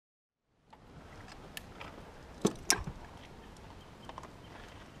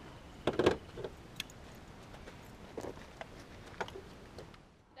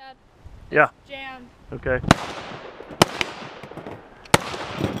Yeah. Jammed. Okay.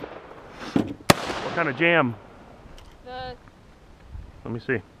 What kind of jam? The Let me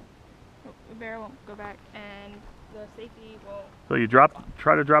see. barrel won't go back, and the safety won't. So you try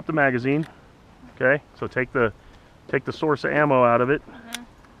to drop the magazine. Okay. So take the source of ammo out of it,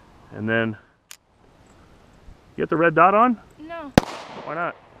 and then get the red dot on. No. Why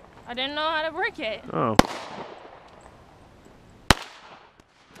not? I didn't know how to work it. Oh.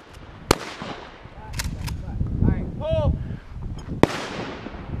 Alright, pull!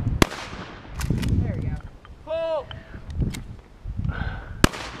 There we go. Pull!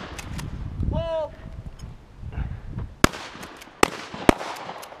 Pull!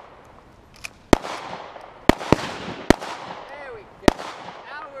 There we go.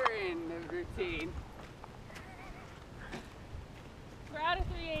 Now we're in the routine. We're out of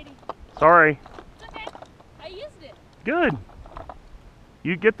 380. Sorry. It's okay. I used it. Good.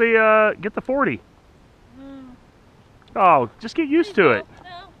 You get the 40. Oh, just get used to it.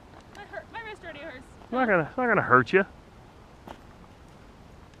 No, my wrist already hurts. It's not gonna hurt you.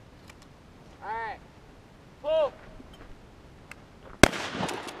 Alright. Pull! Damn it.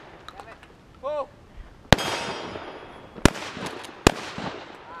 Pull!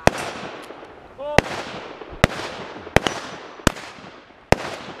 Pull!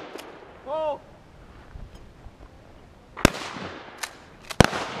 Pull!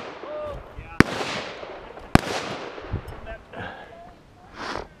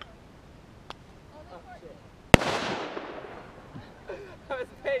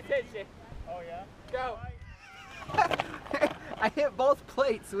 Pay attention. Oh yeah? Go. I hit both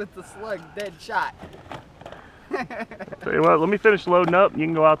plates with the slug dead shot. Tell you what, let me finish loading up and you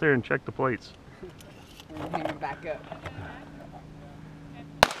can go out there and check the plates. Hang it back up.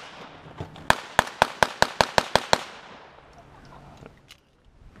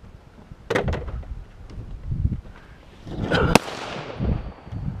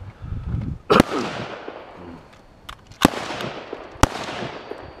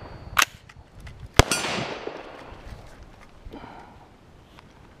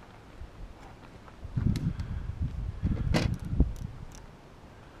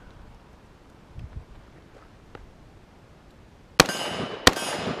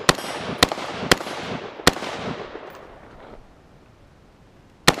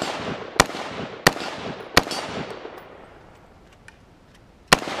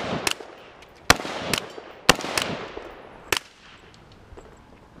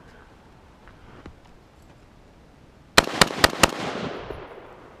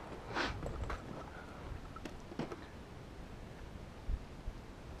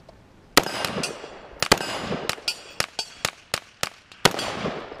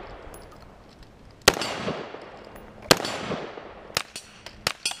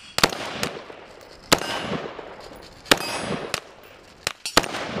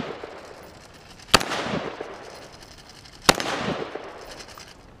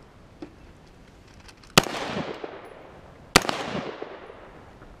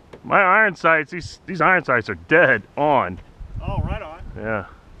 My iron sights, these iron sights are dead on. Oh, right on. Yeah.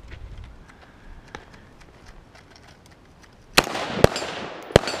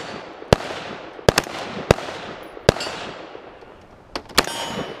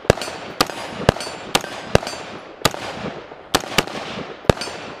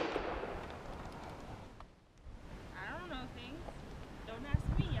 I don't know things. Don't ask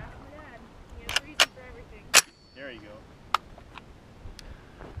me, ask my dad. He has a reason for everything. There you go.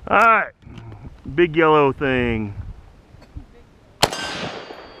 Alright. Big yellow thing.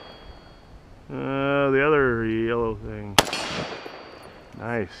 The other yellow thing.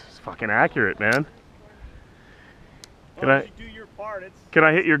 Nice. It's fucking accurate, man. Well, you do your part, Can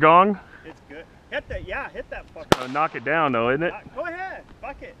I hit your gong? it's good. Hit that, yeah, hit that fucker. Gonna knock it down though, isn't it? Go ahead,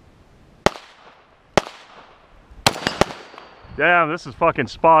 fuck it. Damn, this is fucking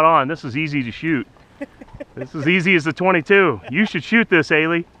spot on. This is easy to shoot. This is easy as the 22. You should shoot this,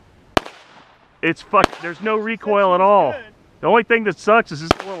 Ailey. It's there's no recoil at all. Good. The only thing that sucks is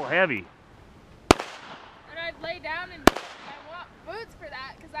it's a little heavy. And I'd lay down and I want boots for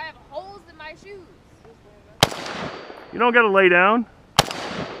that because I have holes in my shoes. You don't gotta lay down.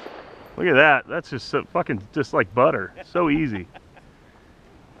 Look at that. That's just so fucking just like butter. So easy.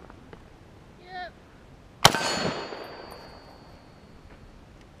 Yep.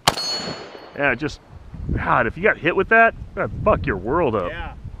 Yeah, just God, if you got hit with that, that'd fuck your world up.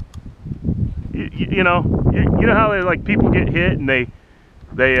 Yeah. You know how they like people get hit and they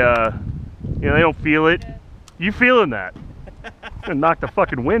you know they don't feel it. You feeling that? It's gonna knock the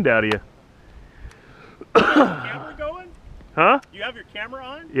fucking wind out of you. Camera going? Huh? You have your camera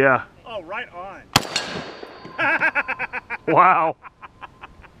on? Yeah. Oh, right on. Wow.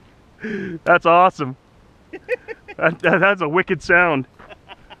 That's awesome. That's a wicked sound.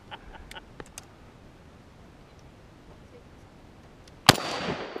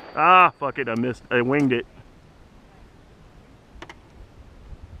 Ah, fuck it, I missed. I winged it.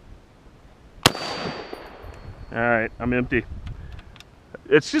 Alright, I'm empty.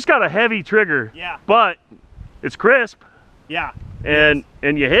 It's just got a heavy trigger. Yeah. But it's crisp Yeah. and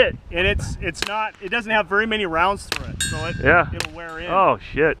you hit. And it's not, it doesn't have very many rounds through it, so it'll wear in. Oh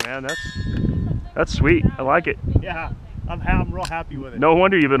shit, man, that's sweet. I like it. Yeah. I'm real happy with it. No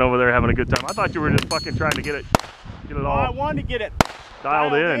wonder you've been over there having a good time. I thought you were just fucking trying to get it Well, all I wanted to get it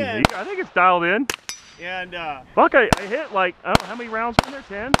dialed in. I think it's dialed in. and Fuck, I hit like, I don't know how many rounds in there,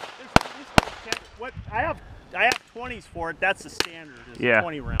 10? what I have 20s for it. That's the standard. Is Yeah.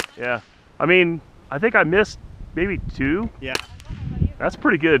 20 rounds. Yeah. I mean, I think I missed maybe 2. Yeah. That's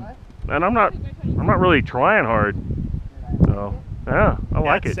pretty good. And I'm not really trying hard. So, yeah, I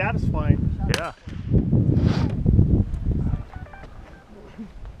like It's it. satisfying. Yeah.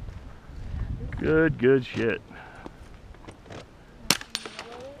 Good shit.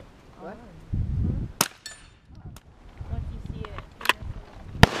 Once you see it,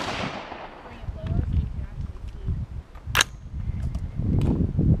 bring it lower so you can actually see.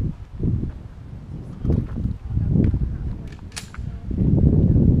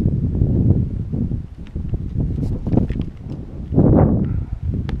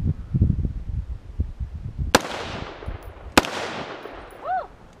 Woo!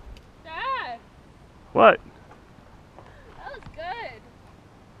 Dad, What? that was good.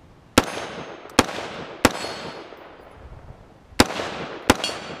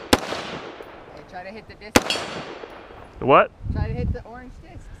 Hey, try to hit the disc. The what? Try to hit the orange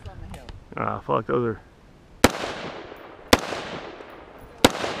discs on the hill. Ah, fuck, those are...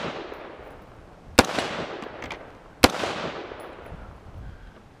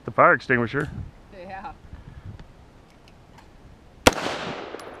 The fire extinguisher. Yeah.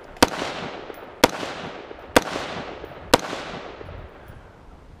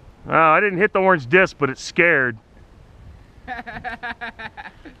 Oh, I didn't hit the orange disc, but it's scared. You were...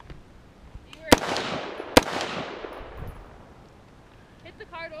 Hit the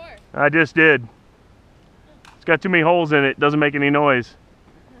car door. I just did. It's got too many holes in it. Doesn't make any noise.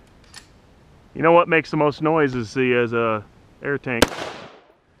 You know what makes the most noise is the air tank.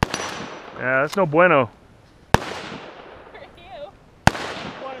 Yeah, that's no bueno. For you.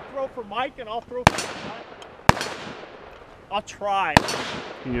 You want to throw for Mike, and I'll throw for Mike. I'll try.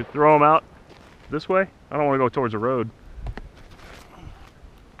 Can you throw them out this way? I don't want to go towards the road.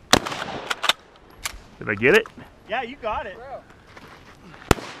 Did I get it? Yeah, you got it. Bro.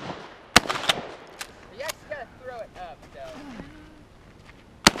 You actually gotta throw it up, though.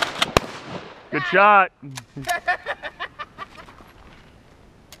 Good shot.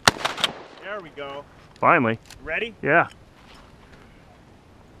 There we go. Finally. Ready? Yeah.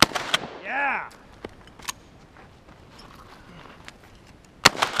 Yeah.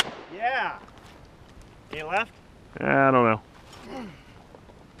 Yeah. Any left? I don't know.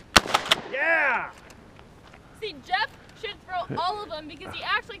 Yeah. See, Jeff should throw all of them because he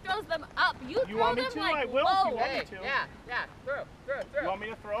actually throws them up. You throw want me them to? like I will if you low. want me Hey, to. yeah. Throw. You want me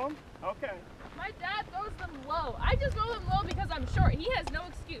to throw them? Okay. My dad throws them low. I just throw them low because I'm short. He has no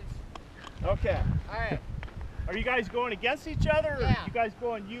excuse. Okay. Alright. Are you guys going against each other, or Yeah. you guys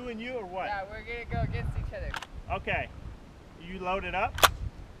going you and you, or what? Yeah, we're gonna go against each other. Okay. You loaded up?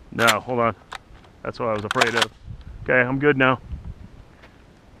 No, hold on. That's what I was afraid of. Okay, I'm good now.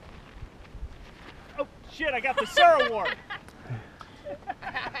 Oh, shit, I got the Sarah Award.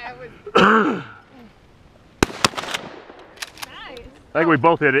 I was Nice. I think we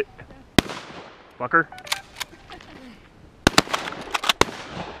both hit it. Fucker.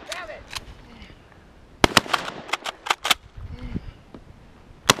 damn it.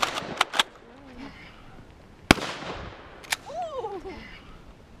 Ooh.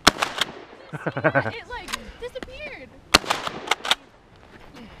 It like disappeared.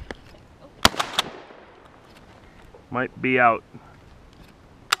 Might be out.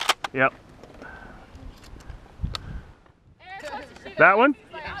 Yep. Eric wants to shoot That it. one?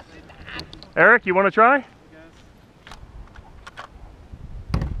 He's like, "I'll shoot that." Eric, you want to try?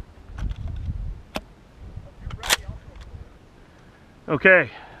 Okay,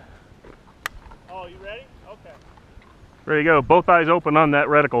 Oh, you ready? Okay. ready to go. Both eyes open on that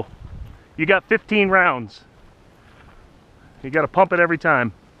reticle. You got 15 rounds. You got to pump it every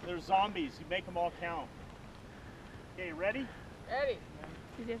time. They're zombies. You make them all count. Okay, ready? Ready.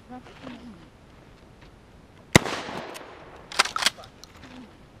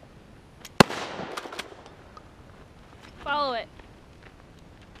 Follow it.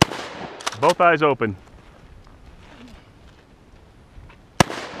 Both eyes open.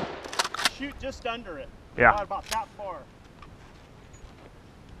 Shoot just under it. Yeah. Not about that far.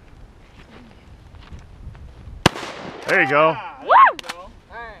 There you go. Ah, there Woo! you go. All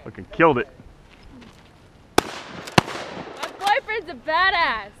right. Fucking killed it. My boyfriend's a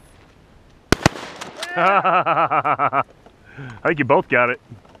badass. I think you both got it.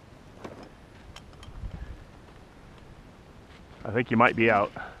 I think you might be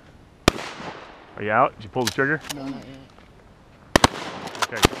out. Are you out? Did you pull the trigger? No, not yet.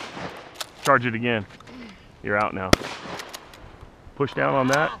 Okay. Charge it again. You're out now. Push down on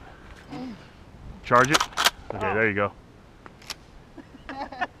that. Charge it. Okay, there you go.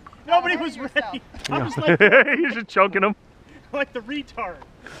 Nobody hurt was yourself. ready. I was like, You're just choking them. like the retard.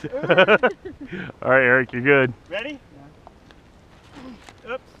 All right, Eric, you're good. Ready?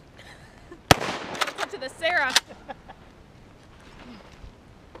 Oops. To the Sarah.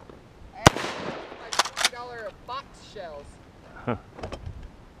 Hey, like $20 box shells.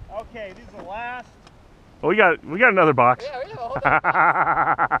 Okay, these are the last. Oh, we got another box. Yeah, we have a whole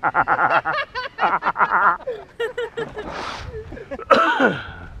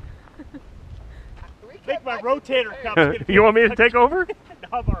We I think kept my back- rotator Hey, cuff's gonna You want me to take over?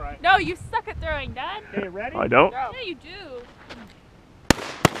 No, I'm all right. No, you suck at throwing, Dad. Okay, ready? I don't. Go. Yeah, you do.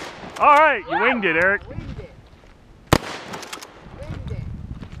 All right, you winged it, Eric. Winged it. Winged it.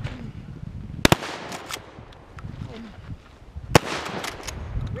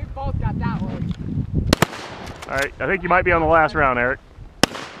 We both got that one. All right, I think you might be on the last round, Eric.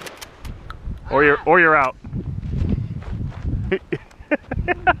 Or you're out.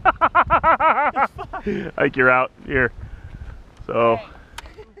 I think you're out here. So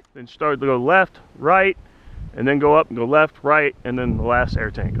then start to go left, right, and then go up and go left, right, and then the last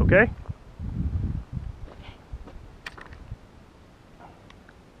air tank, okay?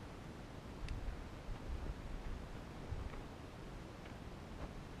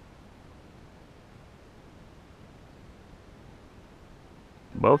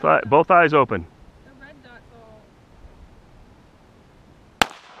 Both eyes open. The red dot's all.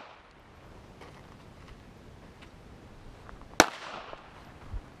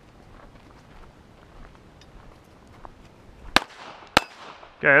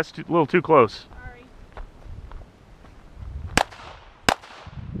 Okay, that's a little too close. Sorry.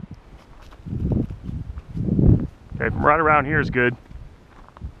 Okay, from right around here is good.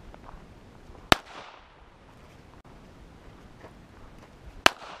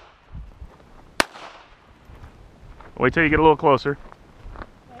 Wait till you get a little closer.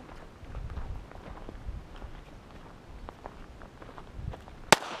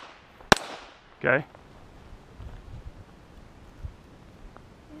 Okay.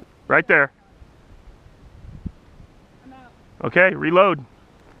 Right there. I'm out. Okay, reload.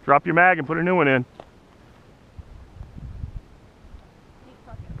 Drop your mag and put a new one in. Eight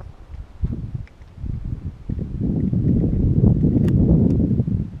seconds.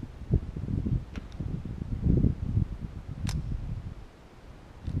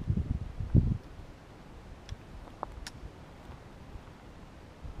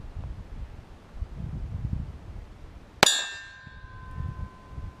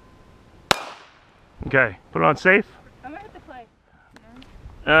 Okay, put it on safe. I'm gonna have to play.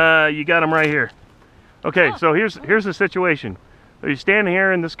 You got him right here. Okay, Oh. so here's the situation. So you're standing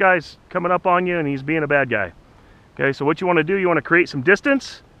here and this guy's coming up on you and he's being a bad guy. Okay, so what you want to do, you want to create some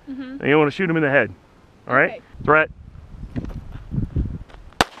distance and you want to shoot him in the head. All right? Okay. Threat.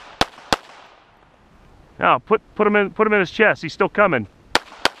 Now put him in his chest. He's still coming.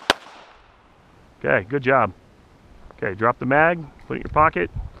 Okay, good job. Okay, drop the mag, put it in your pocket.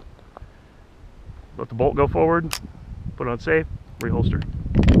 Let the bolt go forward. Put it on safe. Reholster.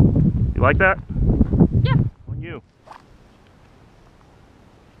 You like that? Yeah. On you.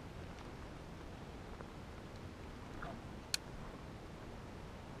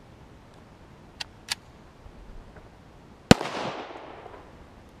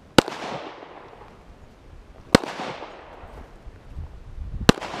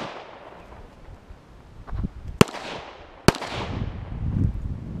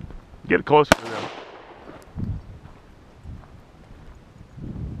 Get closer to them.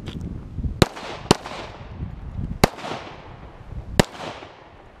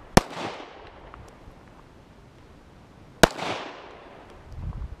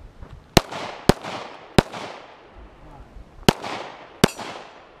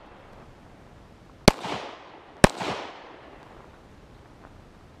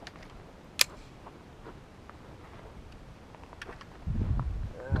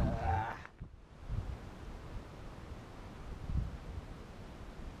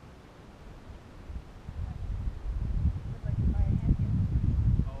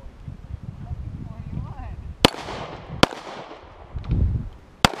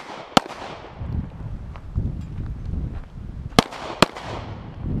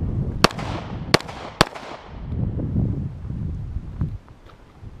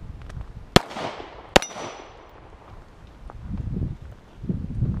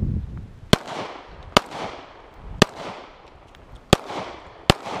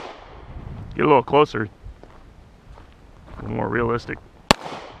 Get a little closer. A little more realistic.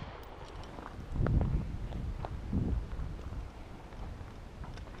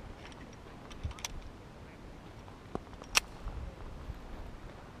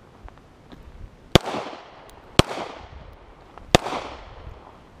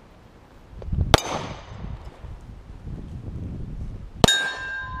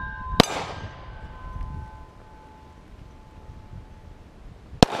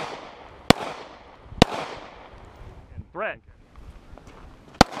 Threat.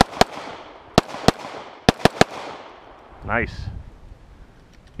 Nice.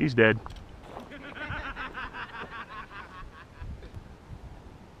 He's dead.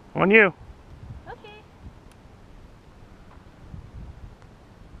 On you. Okay.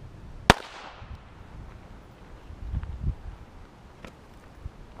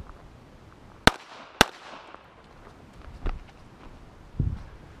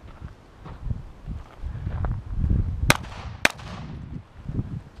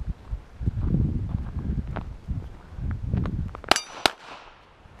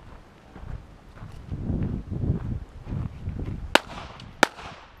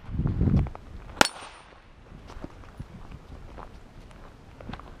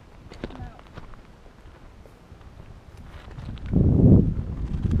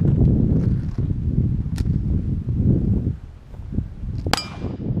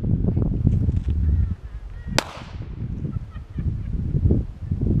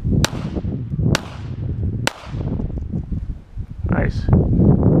 Nice.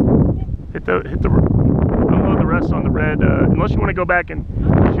 Hit the unload the rest on the red, unless you want to go back and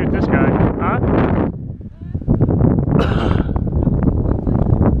shoot this guy. Huh?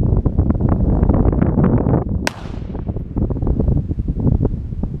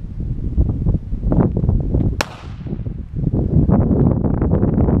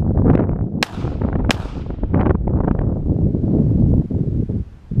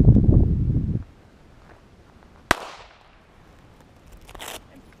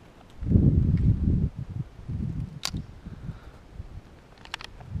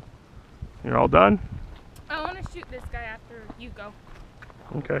 You're all done? I want to shoot this guy after you go.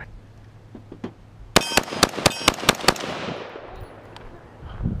 Okay.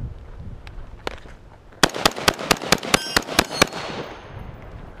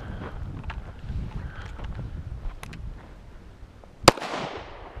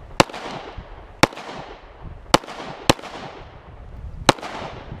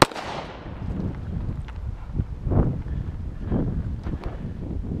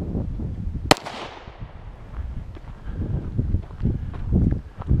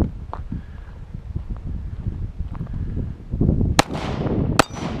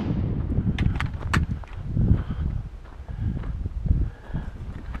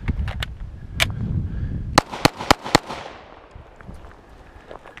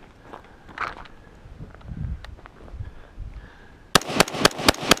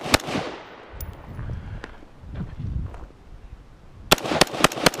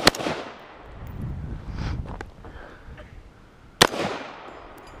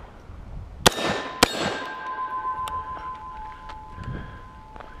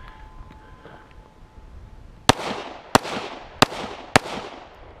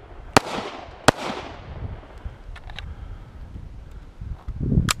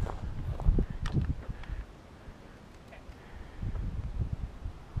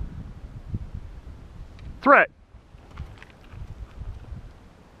 Threat.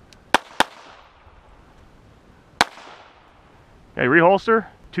 Okay, reholster,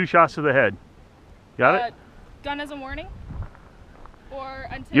 2 shots to the head. Got it? Gun as a warning? Or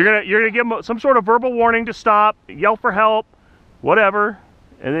until You're gonna give him some sort of verbal warning to stop, yell for help, whatever,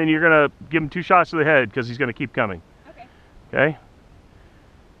 and then you're gonna give him 2 shots to the head because he's gonna keep coming. Okay. Okay?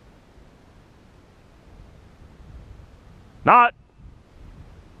 Not.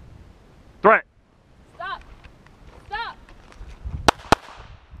 Threat. Stop. Stop.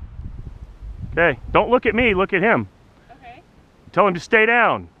 Okay, don't look at me, look at him. Okay. Tell him to stay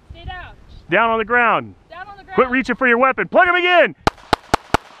down. Stay down. Down on the ground. Down on the ground. Quit reaching for your weapon. Plug him again.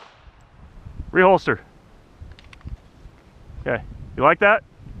 Reholster. Okay, you like that?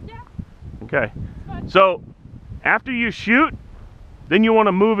 Yeah. Okay. It's fine. So, after you shoot, then you want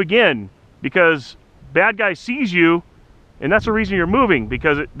to move again because bad guy sees you, and that's the reason you're moving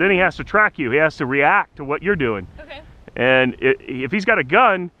because then he has to track you. He has to react to what you're doing. Okay. And if he's got a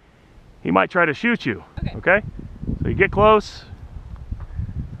gun, he might try to shoot you. Okay. Okay? So you get close.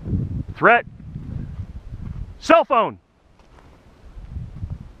 Threat. Cell phone.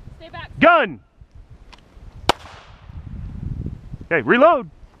 Stay back. Gun. Okay, reload.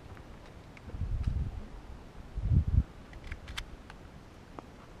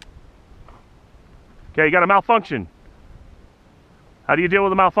 Okay, you got a malfunction. How do you deal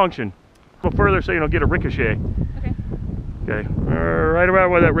with a malfunction? Go further so you don't get a ricochet. Okay. Okay, right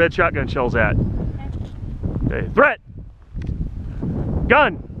around where that red shotgun shell's at. Okay, threat!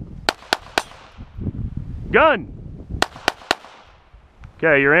 Gun! Gun!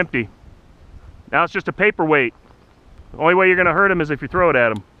 Okay, you're empty. Now it's just a paperweight. The only way you're gonna hurt him is if you throw it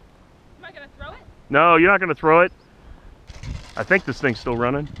at him. Am I gonna throw it? No, you're not gonna throw it. I think this thing's still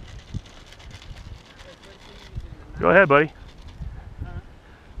running. Go ahead, buddy.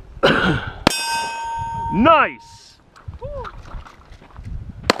 Nice! Woo.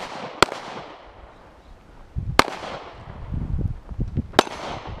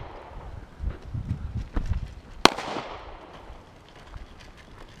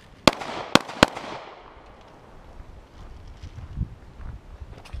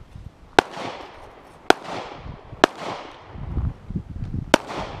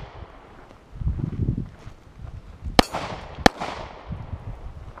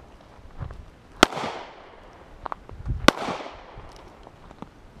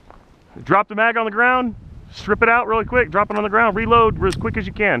 Drop the mag on the ground, strip it out really quick, drop it on the ground, reload as quick as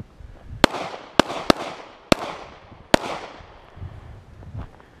you can.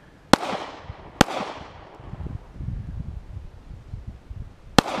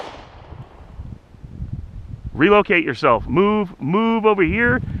 Relocate yourself. Move over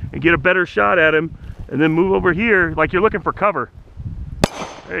here and get a better shot at him, and then move over here like you're looking for cover.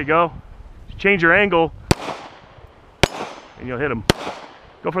 There you go. Change your angle, and you'll hit him.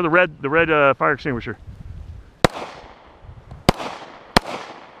 Go for the red fire extinguisher.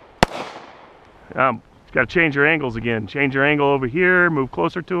 Got to change your angles again. Change your angle over here. Move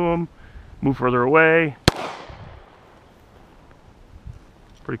closer to him. Move further away.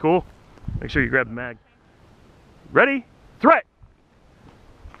 Pretty cool. Make sure you grab the mag. Ready? Threat!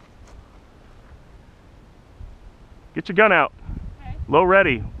 Get your gun out. Okay. Low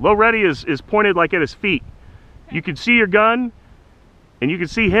ready. Low ready is pointed like at his feet. Okay. You can see your gun, and you can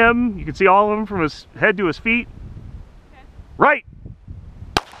see him. You can see all of them from his head to his feet. Okay. Right.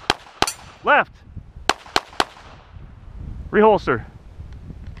 Left. Reholster.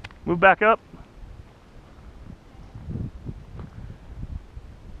 Move back up.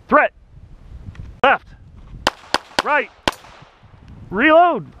 Threat. Left. Right.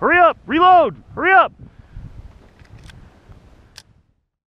 Reload. Hurry up. Reload. Hurry up.